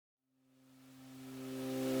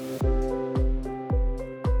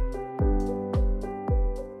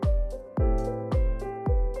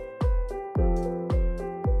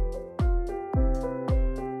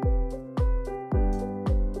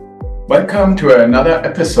Welcome to another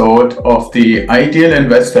episode of the Ideal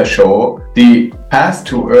Investor Show, the path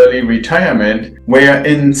to early retirement, where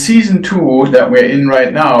in season 2 that we're in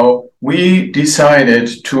right now, we decided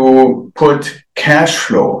to put cash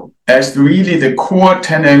flow as really the core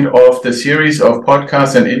tenet of the series of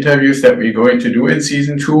podcasts and interviews that we're going to do in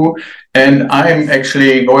season 2. And I'm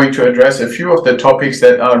actually going to address a few of the topics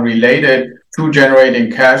that are related to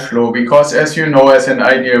generating cash flow, because as you know, as an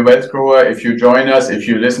ideal wealth grower, if you join us, if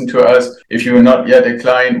you listen to us, if you're not yet a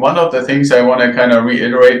client, one of the things I want to kind of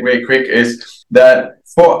reiterate very quick is that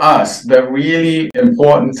for us, the really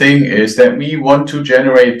important thing is that we want to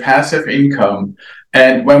generate passive income.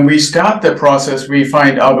 And when we start the process, we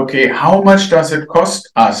find out, okay, how much does it cost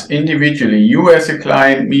us individually, you as a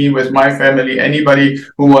client, me with my family, anybody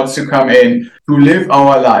who wants to come in, to live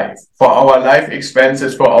our life, for our life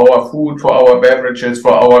expenses, for our food, for our beverages,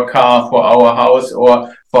 for our car, for our house,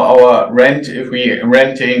 or for our rent, if we're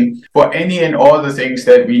renting, for any and all the things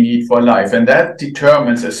that we need for life. And that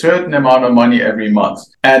determines a certain amount of money every month.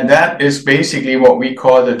 And that is basically what we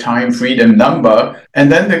call the time freedom number. And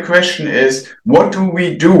then the question is, what do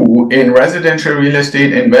we do in residential real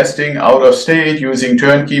estate investing out of state using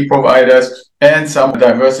turnkey providers and some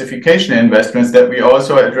diversification investments that we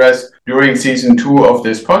also address during season 2 of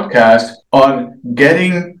this podcast on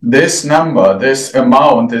getting this number, this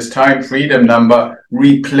amount, this time freedom number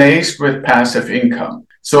replaced with passive income.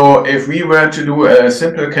 So if we were to do a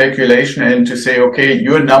simple calculation and to say, okay,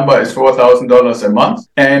 your number is $4,000 a month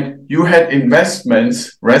and you had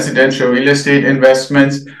investments, residential real estate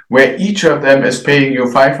investments, where each of them is paying you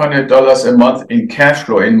 $500 a month in cash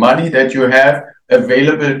flow, in money that you have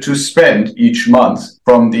available to spend each month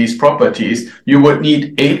from these properties, you would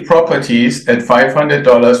need 8 properties at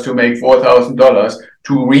 $500 to make $4,000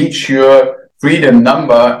 to reach your freedom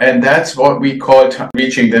number. And that's what we call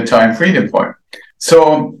reaching the time freedom point.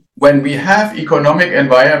 So when we have economic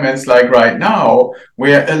environments like right now,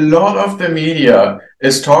 where a lot of the media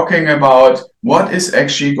is talking about what is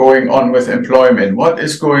actually going on with employment, what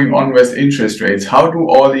is going on with interest rates, how do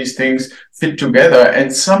all these things fit together?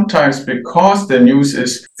 And sometimes because the news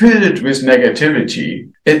is filled with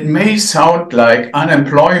negativity, it may sound like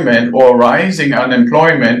unemployment or rising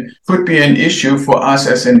unemployment could be an issue for us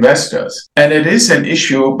as investors. And it is an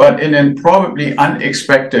issue, but in a probably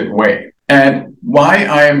unexpected way. And why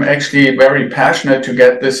I'm actually very passionate to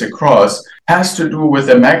get this across has to do with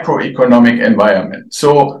the macroeconomic environment.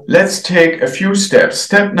 So let's take a few steps.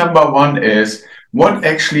 Step number 1 is what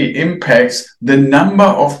actually impacts the number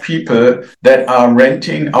of people that are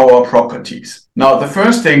renting our properties. Now, the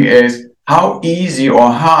first thing is, how easy or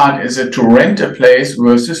hard is it to rent a place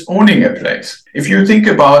versus owning a place? If you think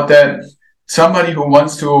about that, somebody who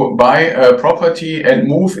wants to buy a property and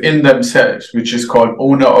move in themselves, which is called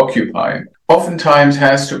owner-occupied, oftentimes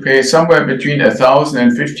has to pay somewhere between $1,000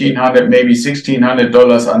 and $1,500, maybe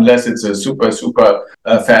 $1,600, unless it's a super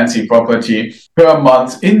fancy property per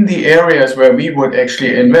month in the areas where we would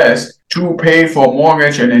actually invest to pay for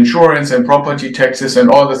mortgage and insurance and property taxes and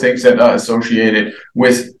all the things that are associated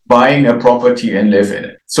with buying a property and live in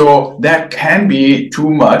it. So that can be too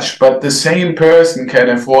much, but the same person can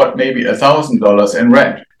afford maybe $1,000 in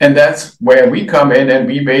rent. And that's where we come in and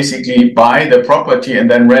we basically buy the property and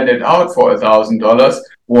then rent it out for $1,000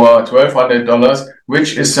 or $1,200,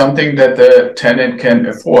 which is something that the tenant can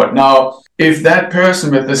afford. Now, if that person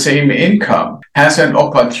with the same income has an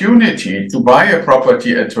opportunity to buy a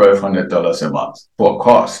property at $1,200 a month for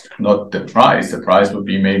cost, not the price would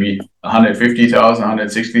be maybe $150,000,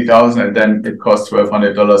 $160,000, and then it costs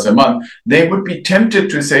 $1,200 a month, they would be tempted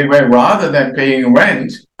to say, well, rather than paying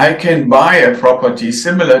rent, I can buy a property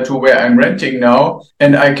similar to where I'm renting now,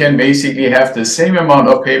 and I can basically have the same amount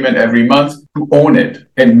of payment every month to own it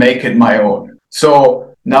and make it my own.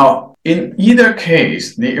 So now, in either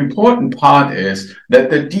case, the important part is that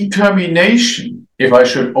the determination, if I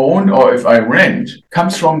should own or if I rent,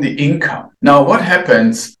 comes from the income. Now, what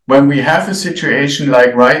happens when we have a situation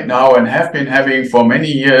like right now and have been having for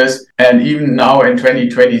many years, and even now in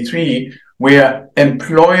 2023, where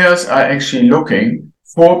employers are actually looking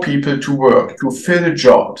for people to work, to fill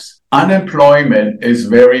jobs? Unemployment is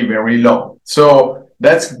very, very low. So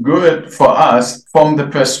that's good for us from the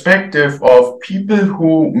perspective of people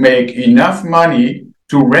who make enough money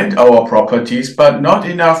to rent our properties, but not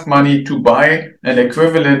enough money to buy an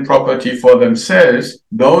equivalent property for themselves.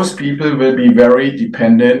 Those people will be very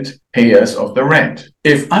dependent payers of the rent.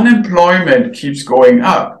 If unemployment keeps going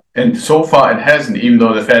up, and so far it hasn't, even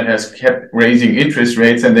though the Fed has kept raising interest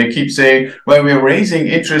rates, and they keep saying, well, we're raising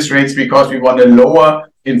interest rates because we want to lower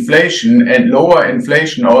inflation, and lower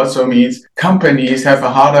inflation also means companies have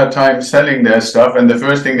a harder time selling their stuff. And the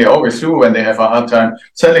first thing they always do when they have a hard time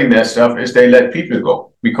selling their stuff is they let people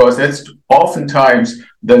go, because that's oftentimes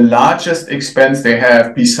the largest expense they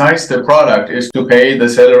have besides the product is to pay the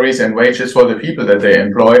salaries and wages for the people that they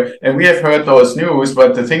employ. And we have heard those news,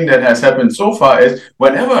 but the thing that has happened so far is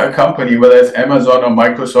whenever a company, whether it's Amazon or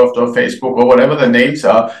Microsoft or Facebook or whatever the names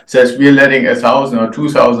are, says we're letting 1,000 or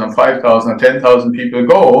 2,000 or 5,000 or 10,000 people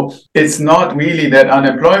go, it's not really that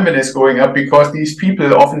unemployment is going up, because these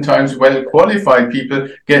people, oftentimes well-qualified people,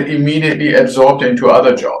 get immediately absorbed into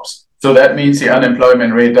other jobs. So that means the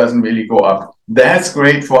unemployment rate doesn't really go up. That's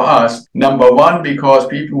great for us. Number one, because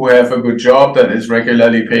people who have a good job that is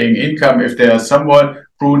regularly paying income, if they are somewhat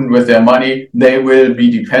prudent with their money, they will be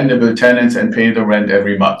dependable tenants and pay the rent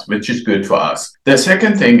every month, which is good for us. The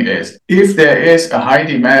second thing is, if there is a high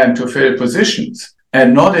demand to fill positions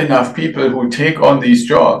and not enough people who take on these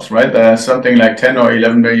jobs, right? There are something like 10 or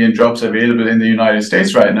 11 million jobs available in the United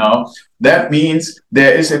States right now. That means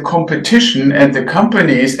there is a competition, and the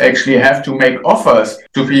companies actually have to make offers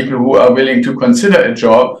to people who are willing to consider a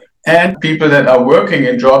job. And people that are working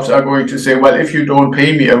in jobs are going to say, well, if you don't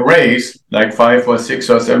pay me a raise, like 5 or 6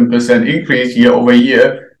 or 7% increase year over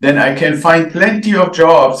year, then I can find plenty of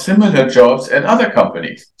jobs, similar jobs at other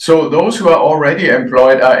companies. So those who are already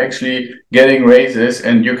employed are actually getting raises,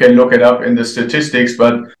 and you can look it up in the statistics,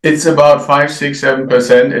 but it's about 5, 6,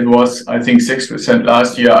 7%. It was, I think, 6%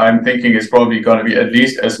 last year. I'm thinking it's probably going to be at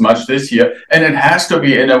least as much this year. And it has to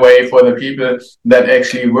be in a way for the people that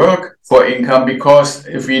actually work for income, because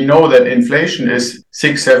if we know that inflation is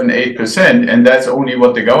 6, 7, 8%, and that's only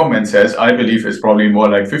what the government says, I believe it's probably more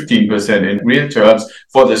like 15% in real terms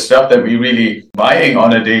for the stuff that we really buying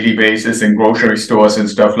on a daily basis in grocery stores and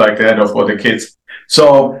stuff like that, or for the kids.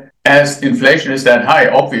 So as inflation is that high,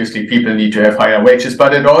 obviously people need to have higher wages,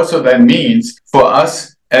 but it also then means for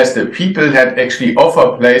us, as the people that actually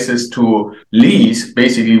offer places to lease,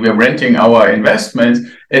 basically we're renting our investments,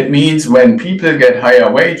 it means when people get higher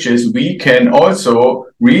wages, we can also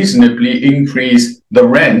reasonably increase the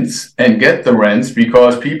rents and get the rents,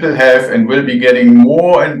 because people have and will be getting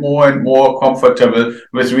more and more and more comfortable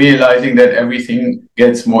with realizing that everything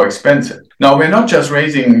gets more expensive. Now, we're not just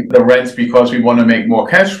raising the rents because we want to make more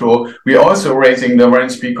cash flow. We're also raising the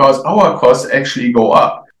rents because our costs actually go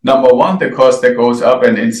up. Number one, the cost that goes up,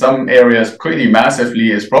 and in some areas pretty massively,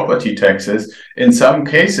 is property taxes. In some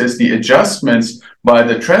cases, the adjustments by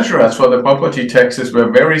the treasurers for the property taxes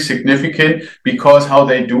were very significant, because how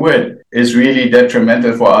they do it is really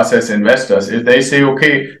detrimental for us as investors. If they say,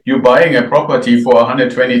 okay, you're buying a property for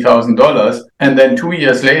 $120,000, and then 2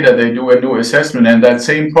 years later they do a new assessment, and that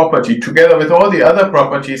same property, together with all the other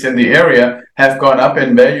properties in the area, have gone up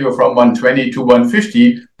in value from 120 to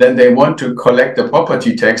 150, then they want to collect the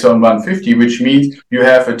property tax on 150, which means you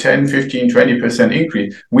have a 10, 15, 20%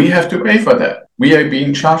 increase. We have to pay for that. We are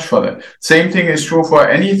being charged for that. Same thing is true for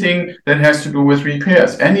anything that has to do with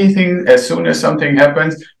repairs. Anything, as soon as something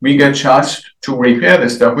happens, we get charged to repair the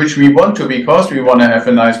stuff, which we want to, because we want to have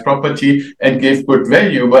a nice property and give good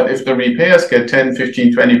value. But if the repairs get 10,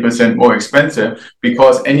 15, 20% more expensive,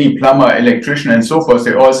 because any plumber, electrician, and so forth,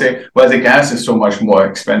 they all say, well, the gas is so much more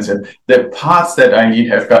expensive. The parts that I need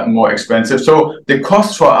have gotten more expensive. So the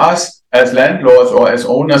costs for us as landlords or as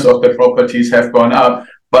owners of the properties have gone up.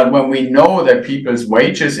 But when we know that people's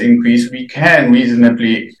wages increase, we can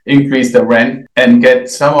reasonably increase the rent and get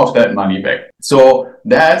some of that money back. So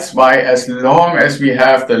that's why, as long as we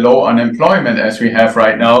have the low unemployment as we have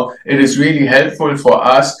right now, it is really helpful for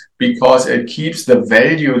us, because it keeps the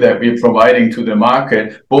value that we're providing to the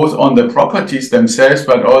market, both on the properties themselves,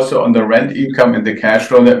 but also on the rent income and the cash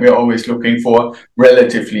flow that we're always looking for,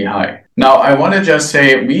 relatively high. Now, I want to just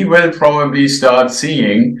say we will probably start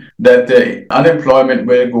seeing that the unemployment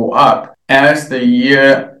will go up as the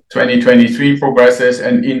year 2023 progresses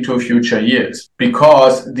and into future years,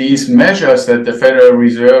 because these measures that the Federal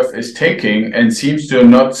Reserve is taking and seems to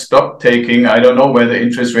not stop taking, I don't know where the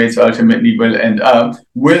interest rates ultimately will end up,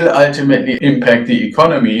 will ultimately impact the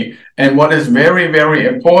economy. And what is very, very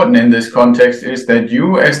important in this context is that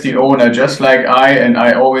you, as the owner, just like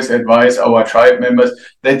I always advise our tribe members,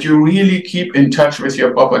 that you really keep in touch with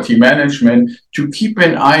your property management to keep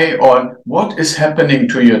an eye on what is happening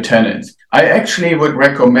to your tenants. I actually would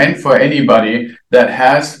recommend for anybody that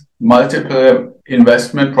has multiple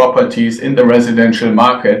investment properties in the residential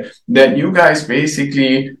market that you guys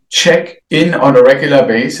basically check in on a regular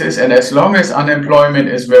basis. And as long as unemployment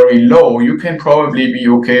is very low, you can probably be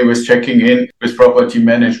okay with checking in with property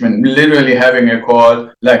management, literally having a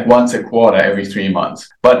call like once a quarter, every 3 months.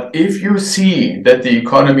 But if you see that the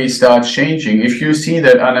economy starts changing, if you see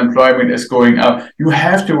that unemployment is going up, you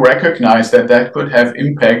have to recognize that that could have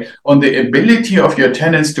impact on the ability of your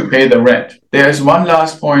tenants to pay the rent. There is one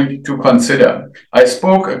last point to consider. I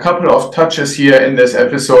spoke a couple of touches here in this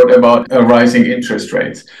episode about rising interest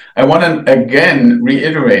rates. I want to again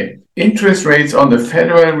reiterate, interest rates on the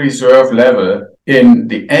Federal Reserve level around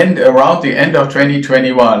the end of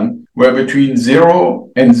 2021 were between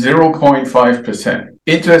 0 and 0.5%.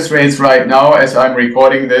 Interest rates right now, as I'm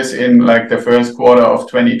recording this in like the first quarter of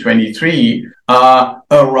 2023, are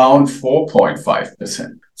around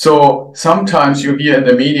 4.5%. So sometimes you hear in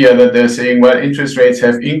the media that they're saying, well, interest rates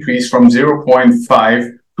have increased from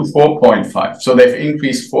 0.5 to 4.5. So they've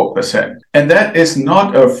increased 4%. And that is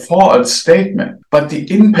not a false statement, but the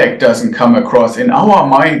impact doesn't come across. In our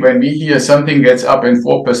mind, when we hear something gets up in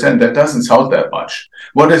 4%, that doesn't sound that much.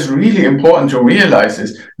 What is really important to realize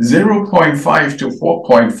is 0.5 to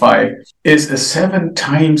 4.5 is a 7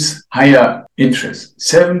 times higher interest.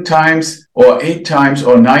 7 times or 8 times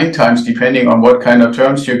or 9 times, depending on what kind of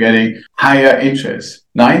terms you're getting, higher interest.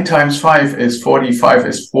 9 times 5 is 45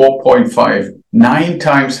 is 4.5, 9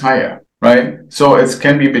 times higher, right? So it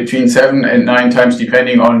can be between 7 and 9 times,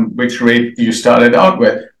 depending on which rate you started out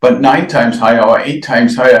with. But 9 times higher or 8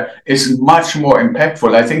 times higher is much more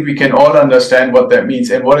impactful. I think we can all understand what that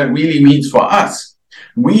means and what it really means for us.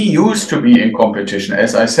 We used to be in competition,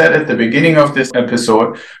 as I said at the beginning of this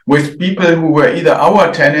episode, with people who were either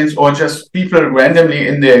our tenants or just people randomly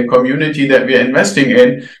in the community that we're investing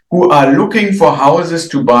in who are looking for houses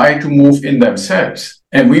to buy to move in themselves.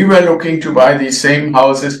 And we were looking to buy these same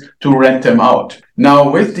houses to rent them out. Now,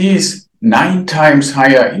 with these 9 times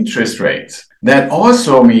higher interest rates, that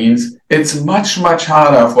also means it's much, much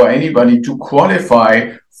harder for anybody to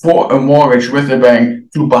qualify for a mortgage with a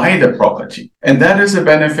bank to buy the property. And that is a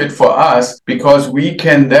benefit for us because we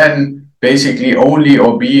can then basically only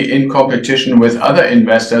or be in competition with other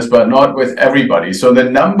investors, but not with everybody. So the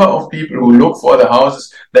number of people who look for the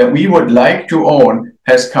houses that we would like to own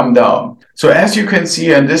has come down. So as you can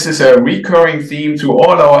see, and this is a recurring theme through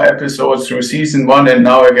all our episodes through season 1 and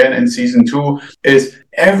now again in season 2, is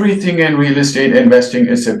everything in real estate investing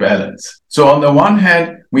is a balance. So on the one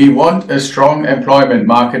hand, we want a strong employment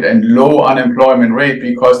market and low unemployment rate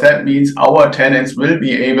because that means our tenants will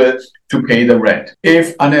be able to pay the rent.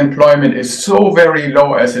 If unemployment is so very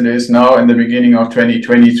low as it is now in the beginning of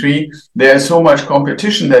 2023, there's so much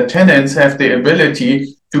competition that tenants have the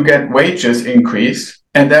ability to get wages increased.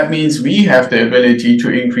 And that means we have the ability to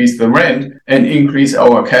increase the rent and increase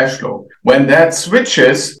our cash flow. When that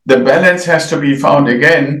switches, the balance has to be found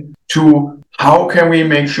again to how can we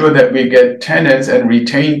make sure that we get tenants and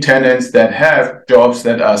retain tenants that have jobs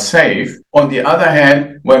that are safe. On the other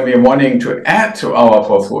hand, when we're wanting to add to our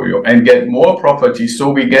portfolio and get more properties,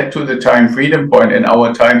 so we get to the time freedom point and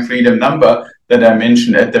our time freedom number that I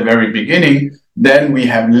mentioned at the very beginning, then we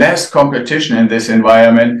have less competition in this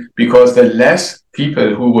environment because the less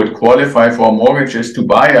people who would qualify for mortgages to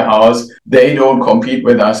buy a house, they don't compete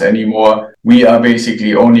with us anymore. We are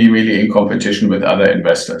basically only really in competition with other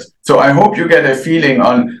investors. So I hope you get a feeling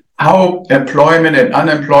on how employment and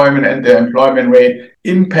unemployment and the employment rate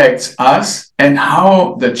impacts us and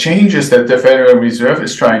how the changes that the Federal Reserve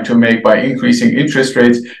is trying to make by increasing interest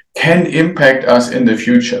rates can impact us in the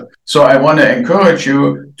future. So I want to encourage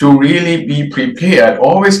you to really be prepared.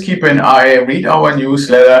 Always keep an eye, read our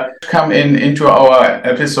newsletter, come into our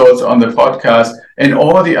episodes on the podcast and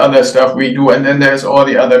all the other stuff we do. And then there's all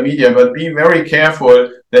the other media, but be very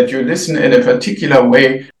careful that you listen in a particular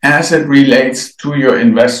way as it relates to your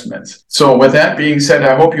investments. So with that being said,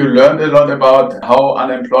 I hope you learned a lot about how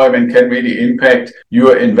unemployment can really impact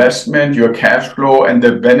your investment, your cash flow, and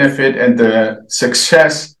the benefit and the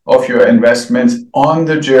success of your investments on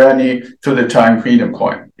the journey to the time freedom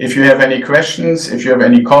point. If you have any questions, if you have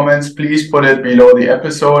any comments, please put it below the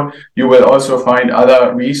episode. You will also find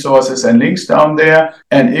other resources and links down there.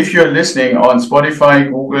 And if you're listening on Spotify,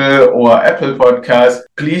 Google, or Apple Podcasts,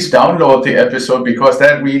 please download the episode because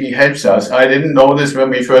that really helps us. I didn't know this when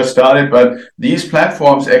we first started, but these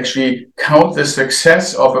platforms actually count the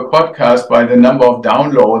success of a podcast by the number of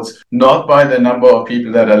downloads, not by the number of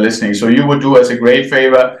people that are listening. So you would do us a great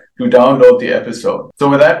favor to download the episode. So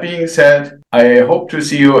with that being said, I hope to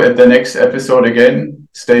see you at the next episode again.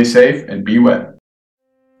 Stay safe and be well.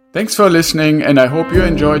 Thanks for listening, and I hope you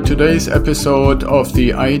enjoyed today's episode of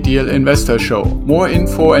the Ideal Investor Show. More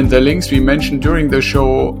info and the links we mentioned during the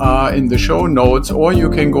show are in the show notes, or you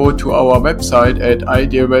can go to our website at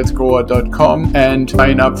idealwealthgrower.com and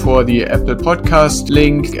sign up for the Apple Podcast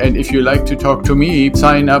link. And if you like to talk to me,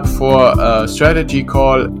 sign up for a strategy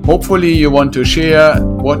call. Hopefully you want to share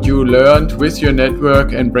what you learned with your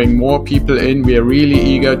network and bring more people in. We are really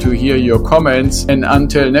eager to hear your comments. And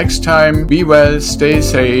until next time, be well, stay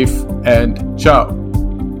safe, and ciao.